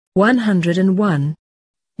101.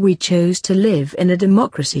 We chose to live in a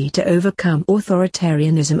democracy to overcome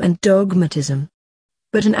authoritarianism and dogmatism.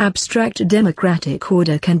 But an abstract democratic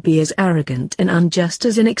order can be as arrogant and unjust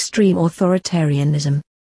as an extreme authoritarianism.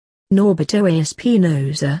 Norberto A.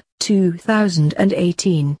 Espinosa,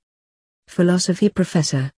 2018. Philosophy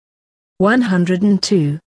Professor.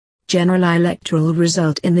 102. General electoral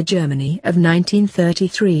result in the Germany of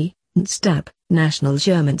 1933, NSDAP, National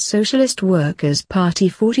German Socialist Workers' Party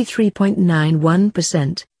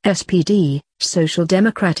 43.91%, SPD, Social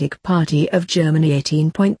Democratic Party of Germany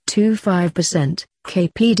 18.25%,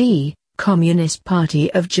 KPD, Communist Party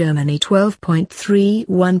of Germany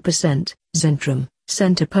 12.31%, Zentrum,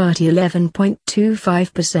 Centre Party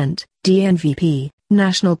 11.25%, DNVP,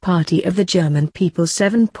 National Party of the German People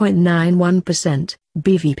 7.91%,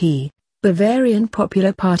 BVP, Bavarian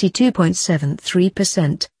Popular Party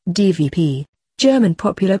 2.73%, DVP, German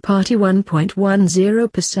Popular Party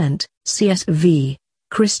 1.10%, CSV,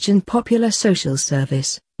 Christian Popular Social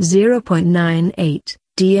Service, 0.98,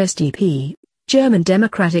 DStP, German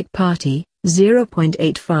Democratic Party,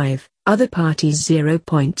 0.85, other parties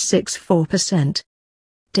 0.64%.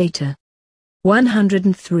 Data.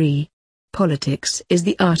 103. Politics is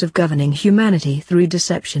the art of governing humanity through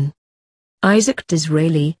deception. Isaac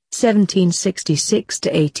Disraeli,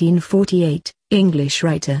 1766–1848, English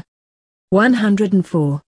writer.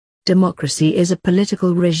 104. Democracy is a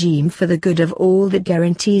political regime for the good of all that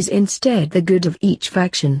guarantees instead the good of each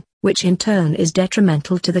faction, which in turn is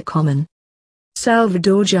detrimental to the common.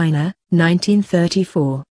 Salvador Gina,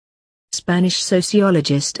 1934. Spanish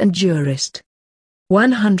sociologist and jurist.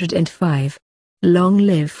 105. Long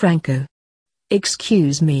live Franco.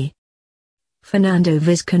 Excuse me. Fernando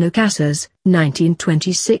Vizcano Casas,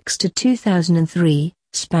 1926–2003,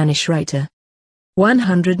 Spanish writer.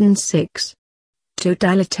 106.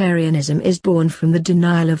 Totalitarianism is born from the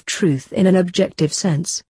denial of truth in an objective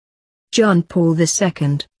sense. John Paul II,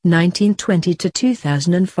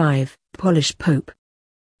 1920–2005, Polish Pope.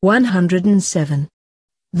 107.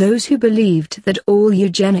 Those who believed that all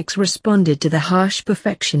eugenics responded to the harsh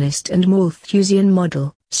perfectionist and Malthusian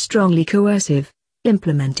model, strongly coercive,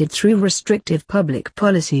 implemented through restrictive public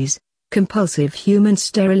policies, compulsive human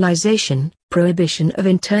sterilization, prohibition of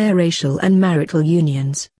interracial and marital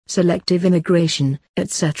unions, selective immigration,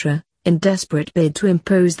 etc., in desperate bid to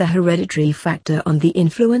impose the hereditary factor on the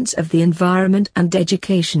influence of the environment and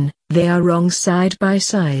education, they are wrong side by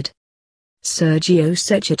side. Sergio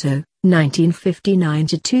Sechetto,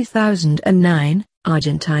 1959–2009,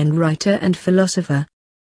 Argentine writer and philosopher.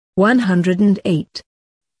 108.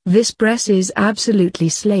 This press is absolutely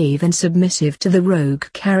slave and submissive to the rogue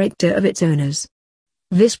character of its owners.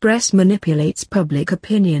 This press manipulates public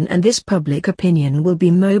opinion, and this public opinion will be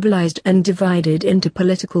mobilized and divided into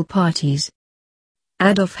political parties.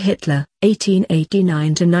 Adolf Hitler,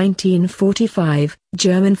 1889–1945,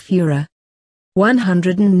 German Führer.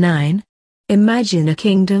 109. Imagine a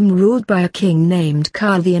kingdom ruled by a king named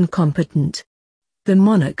Karl the Incompetent. The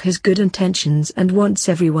monarch has good intentions and wants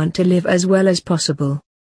everyone to live as well as possible.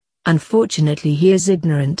 Unfortunately, he is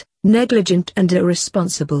ignorant, negligent and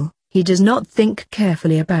irresponsible. He does not think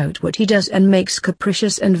carefully about what he does and makes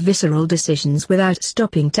capricious and visceral decisions without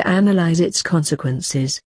stopping to analyze its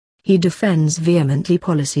consequences. He defends vehemently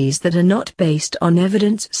policies that are not based on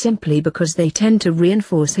evidence simply because they tend to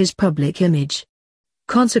reinforce his public image.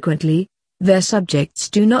 Consequently, their subjects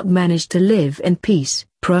do not manage to live in peace,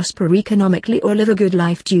 prosper economically, or live a good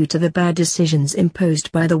life due to the bad decisions imposed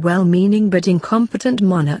by the well-meaning but incompetent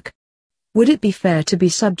monarch. Would it be fair to be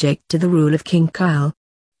subject to the rule of King Karl?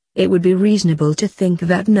 It would be reasonable to think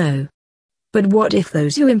that no. But what if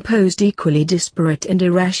those who imposed equally disparate and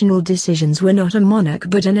irrational decisions were not a monarch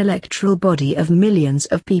but an electoral body of millions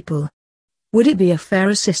of people? Would it be a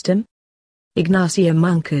fairer system? Ignacio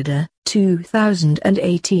Moncada,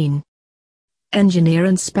 2018. Engineer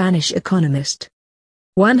and Spanish economist.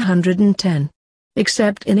 110.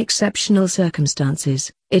 Except in exceptional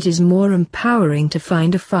circumstances, it is more empowering to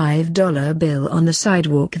find a $5 bill on the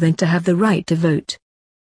sidewalk than to have the right to vote.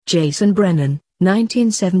 Jason Brennan,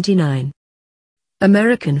 1979.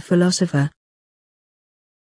 American philosopher.